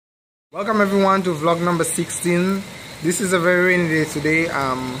Welcome everyone to vlog number 16. This is a very rainy day today.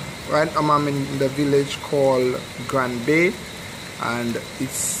 Right now I'm in the village called Grand Bay, and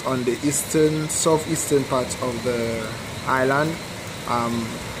it's on the southeastern part of the island.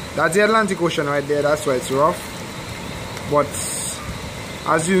 That's the Atlantic Ocean right there. That's why it's rough. But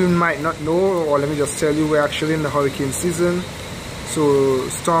as you might not know, or let me just tell you, we're actually in the hurricane season. So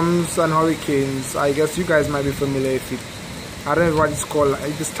storms and hurricanes, I guess you guys might be familiar if it, I don't know what it's called.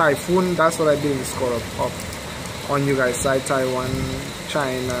 It's typhoon. That's what I believe it's called up on you guys' side. Taiwan,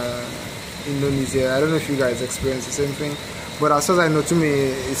 China, Indonesia. I don't know if you guys experience the same thing, but as far as I know, to me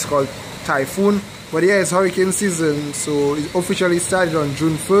it's called typhoon. But yeah, it's hurricane season, so it officially started on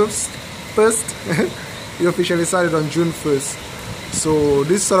June 1st. It officially started on June 1st. So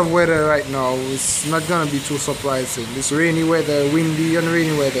this sort of weather right now is not gonna be too surprising. This rainy weather, windy and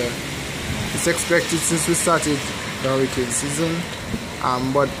rainy weather, it's expected since we started the hurricane season.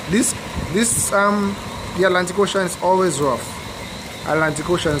 But the Atlantic Ocean is always rough. Atlantic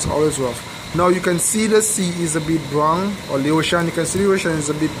Ocean is always rough. Now you can see the sea is a bit brown, or the ocean, you can see the ocean is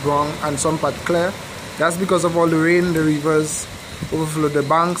a bit brown and some part clear. That's because of all the rain. The rivers overflow the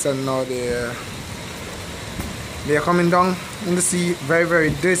banks, and now they are coming down in the sea, very,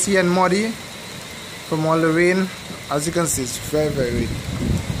 very dirty and muddy from all the rain. As you can see, it's very, very rainy,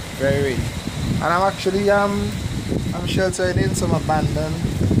 very rainy. And I'm actually I'm sheltered in some abandoned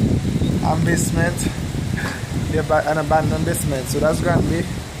basement, an abandoned basement. So that's Grand Bay.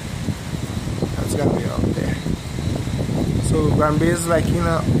 That's Grand Bay out there. So Grand Bay is like, you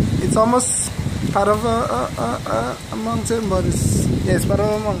know, it's almost part of a mountain, but it's part of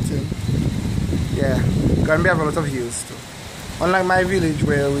a mountain. Yeah, Grand Bay have a lot of hills too. Unlike my village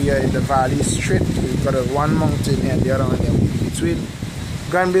where we are in the valley straight, we've got one mountain and the other one in between.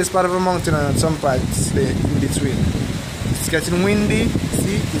 Grand Bay is part of a mountain, and some parts in between. It's getting windy.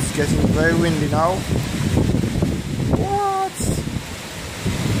 See, it's getting very windy now. What?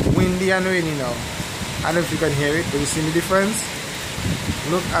 Windy and rainy now. I don't know if you can hear it, but you see the difference?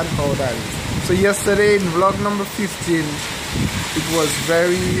 Look at how that is. So yesterday in vlog number 15, it was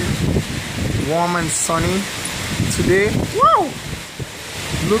very warm and sunny. Today, wow!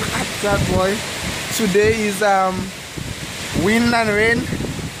 Look at that, boy. Today is wind and rain.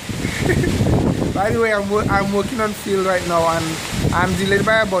 By the way, I'm working on field right now, and I'm delayed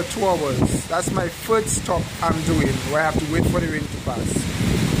by about 2 hours. That's my first stop I'm doing, where I have to wait for the rain to pass.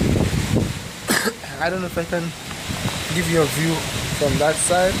 I don't know if I can give you a view from that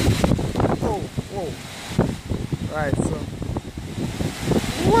side. Oh, whoa. Right, so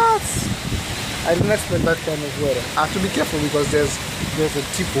what? I didn't expect that kind of weather. I have to be careful because there's a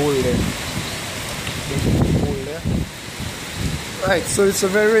tip hole there. There's a tip hole there. Right, so it's a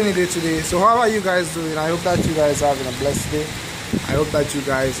very rainy day today. So how are you guys doing? I hope that you guys are having a blessed day. I hope that you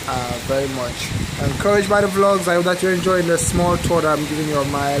guys are very much encouraged by the vlogs. I hope that you're enjoying the small tour that I'm giving you of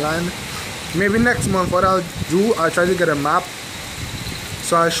my island. Maybe next month what I'll do, I'll try to get a map.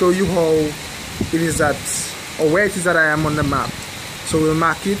 So I'll show you how it is that, or where it is that I am on the map. So we'll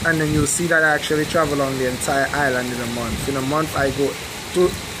mark it, and then you'll see that I actually travel on the entire island in a month. In a month I go to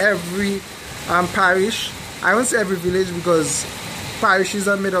every parish. I won't say every village, because parishes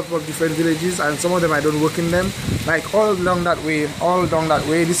are made up of different villages, and some of them I don't work in them. Like all along that way,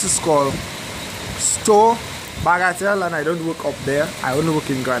 this is called Store Bagatelle, and I don't work up there. I only work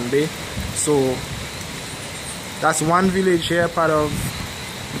in Grand Bay. So that's one village here, part of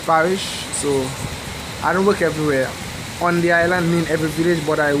the parish. So I don't work everywhere on the island, in every village,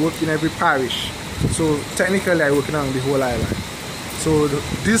 but I work in every parish. So technically I work on the whole island. So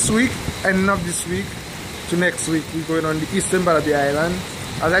this week, ending of this week to next week, we're going on the eastern part of the island.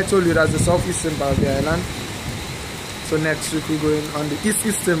 As I told you, that's the southeastern part of the island. So next week we're going on the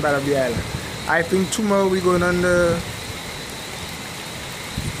eastern part of the island. I think tomorrow we're going on the,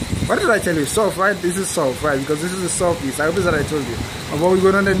 what did I tell you? South, right? This is south, right? Because this is the southeast. I hope that's what I told you. But we're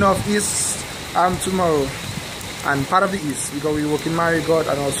going on the northeast tomorrow, and part of the east, because we work in Marigot,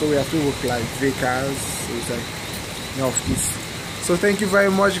 and also we have to work like Vickers, so it's like northeast. So thank you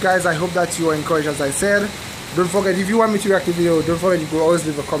very much, guys. I hope that you are encouraged, as I said. Don't forget, if you want me to react to the video, don't forget, you can always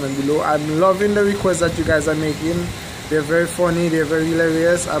leave a comment below. I'm loving the requests that you guys are making. They're very funny, they're very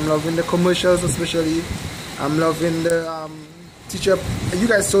hilarious. I'm loving the commercials, especially. I'm loving the teacher. You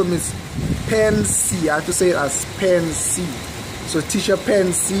guys told me it's Pen C. I have to say it as Pen C. So teacher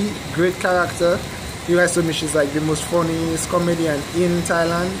Pen C, great character. You guys told me she's like the most funniest comedian in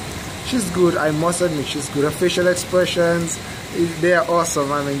Thailand. She's good, I must admit, she's good. Her facial expressions, They are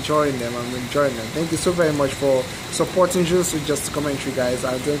awesome. I'm enjoying them. Thank you so very much for supporting Junosuede Just Commentary, guys.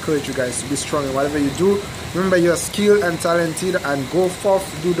 I do encourage you guys to be strong in whatever you do. Remember, you're skilled and talented, and go forth,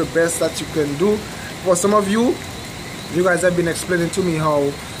 do the best that you can do. For some of you, you guys have been explaining to me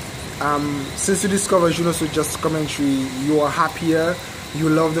how since you discovered Junosuede Just Commentary, you are happier. You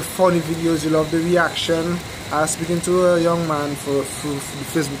love the funny videos, you love the reaction. I was speaking to a young man through the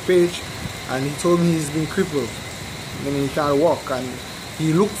Facebook page, and he told me he's been crippled, meaning he can't walk, and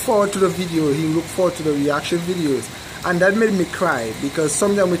he looked forward to the video, he looked forward to the reaction videos, and that made me cry, because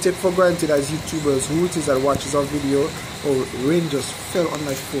sometimes we take for granted as YouTubers who it is that watches our video. Oh, rain just fell on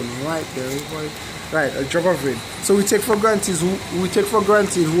my phone right there, right, a drop of rain. So we take for granted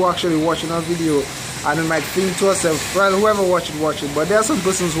who actually watching our video, and we might think to ourselves, well, whoever watch it. But there are some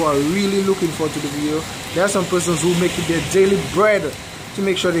persons who are really looking forward to the video. There are some persons who make it their daily bread to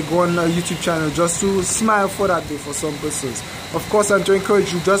make sure they go on a YouTube channel just to smile for that day. For some persons, of course, I'm to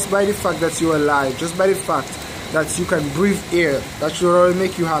encourage you, just by the fact that you're alive, just by the fact that you can breathe air, that should already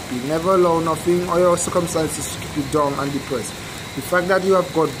make you happy. Never allow nothing or your circumstances to keep you down and depressed. The fact that you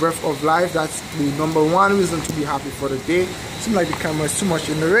have got breath of life, that's the #1 reason to be happy for the day. Seems like the camera is too much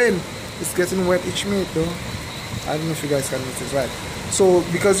in the rain. It's getting wet each minute though. I don't know if you guys can notice, right? So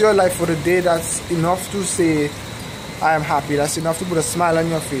because you're alive for the day, that's enough to say I am happy. That's enough to put a smile on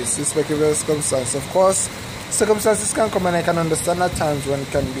your face, irrespective of the circumstance. Of course, circumstances can come, and I can understand at times when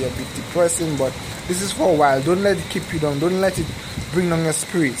it can be a bit depressing, but this is for a while. Don't let it keep you down. Don't let it bring down your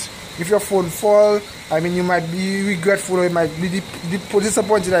spirit. If your phone fall, I mean, you might be regretful, or you might be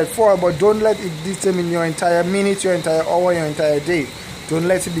disappointed that it fall, but don't let it determine your entire minute, your entire hour, your entire day. Don't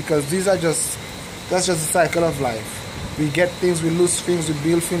let it, because that's just a cycle of life. We get things, we lose things, we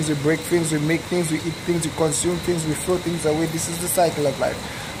build things, we break things, we make things, we eat things, we consume things, we throw things away. This is the cycle of life.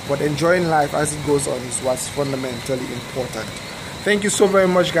 But enjoying life as it goes on is what's fundamentally important. Thank you so very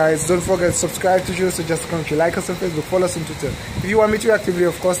much, guys. Don't forget to subscribe to Junosuede Just Commentary, like us on Facebook, follow us on Twitter. If you want me to react to video,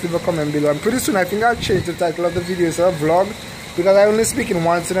 of course, leave a comment below. And pretty soon, I think I'll change the title of the video to a vlog, because I only speak in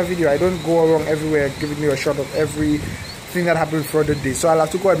once in a video. I don't go around everywhere giving you a shot of everything that happened throughout the day. So I'll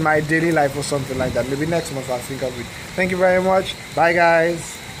have to go at my daily life or something like that. Maybe next month I'll think of it. Thank you very much. Bye,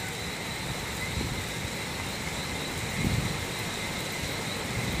 guys.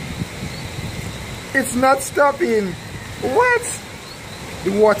 It's not stopping. What?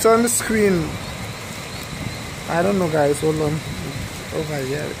 The water on the screen. I don't know, guys. Hold on. Over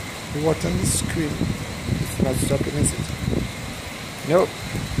here. The water on the screen. It's not stopping, is it? Nope.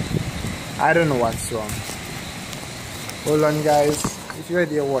 I don't know what's wrong. Hold on, guys. If you're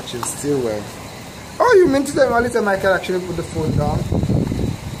there watching, still well. Oh, you meant to tell me all the time I can actually put the phone down.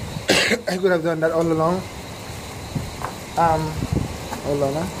 I could have done that all along. Hold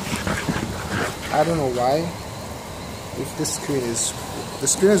on. I don't know why. If the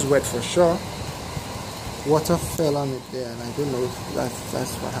screen is wet for sure. Water fell on it there, and I don't know if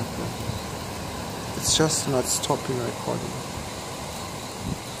that's what happened. It's just not stopping recording.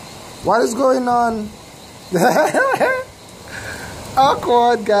 What is going on?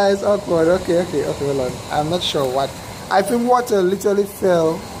 Awkward, guys, awkward. Okay, hold on. I'm not sure what. I think water literally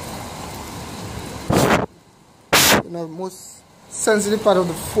fell in the most sensitive part of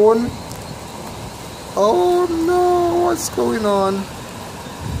the phone. Oh no, what's going on?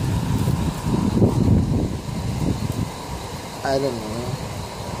 I don't know.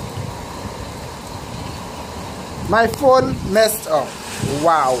 My phone messed up.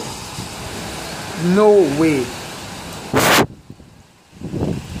 Wow. No way.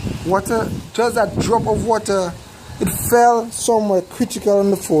 Water, just that drop of water, it fell somewhere critical on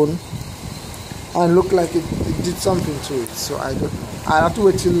the phone and looked like it did something to it. So I don't know. I'll have to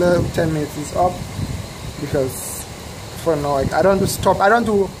wait till 10 minutes is up, because for now I don't want to stop. I don't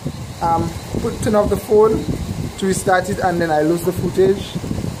want to turn off the phone to restart it and then I lose the footage.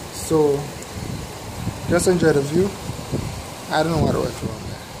 So just enjoy the view. I don't know what went wrong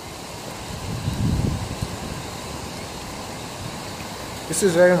there. This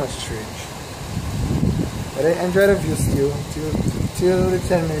is very much strange, but I enjoy the view still till the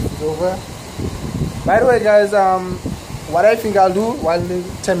 10 minutes is over. By the way, guys, what I think I'll do while the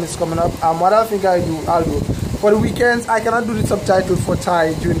 10 minutes coming up, what I think I'll do for the weekends, I cannot do the subtitles for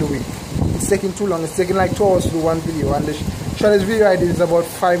Thai during the week. It's taking too long. It's taking like 2 hours to do one video, and the shortest video I did is about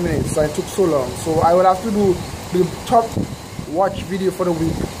 5 minutes, so it took so long. So I will have to do the top watch video for the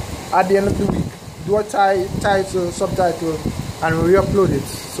week at the end of the week, do a Thai title, subtitle, and re-upload it.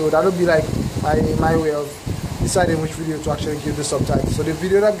 So that will be like my way of deciding which video to actually give the subtitle. So the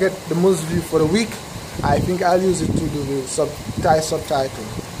video that get the most view for the week, I think I'll use it to do the Thai subtitle.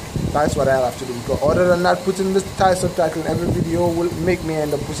 That's what I'll have to do, because other than that, putting the subtitle in every video will make me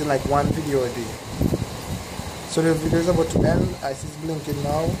end up putting like one video a day. So the video is about to end. I see it's blinking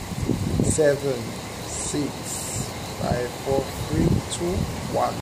now. 7, 6, 5, 4, 3, 2, 1.